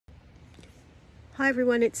Hi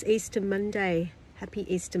everyone, it's Easter Monday. Happy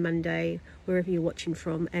Easter Monday, wherever you're watching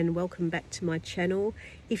from, and welcome back to my channel.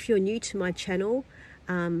 If you're new to my channel,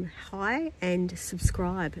 hi, and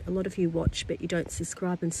subscribe. A lot of you watch but you don't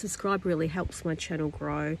subscribe, and subscribe really helps my channel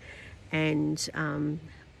grow. And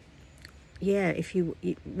yeah, if you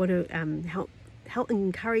want to help and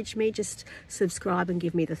encourage me, just subscribe and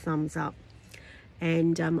give me the thumbs up.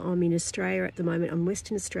 And I'm in Australia at the moment. I'm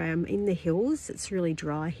Western Australia. I'm in the hills. It's really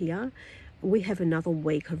dry here. We have another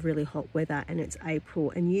week of really hot weather, and it's April,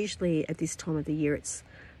 and usually at this time of the year it's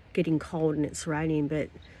getting cold and it's raining, but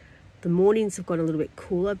the mornings have got a little bit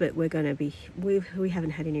cooler, but we haven't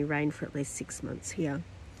had any rain for at least 6 months here.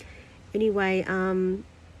 Anyway,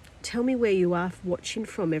 tell me where you are watching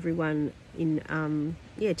from, everyone. Tell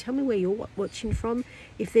me where you're watching from.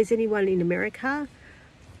 If there's anyone in America,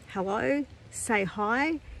 hello, say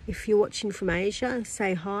hi. If you're watching from Asia,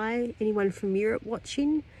 say hi. Anyone from Europe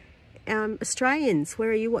watching? Australians, where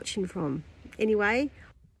are you watching from? Anyway,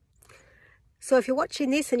 so if you're watching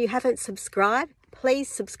this and you haven't subscribed, please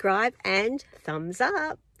subscribe and thumbs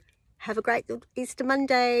up. Have a great Easter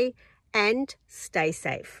Monday and stay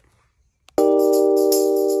safe.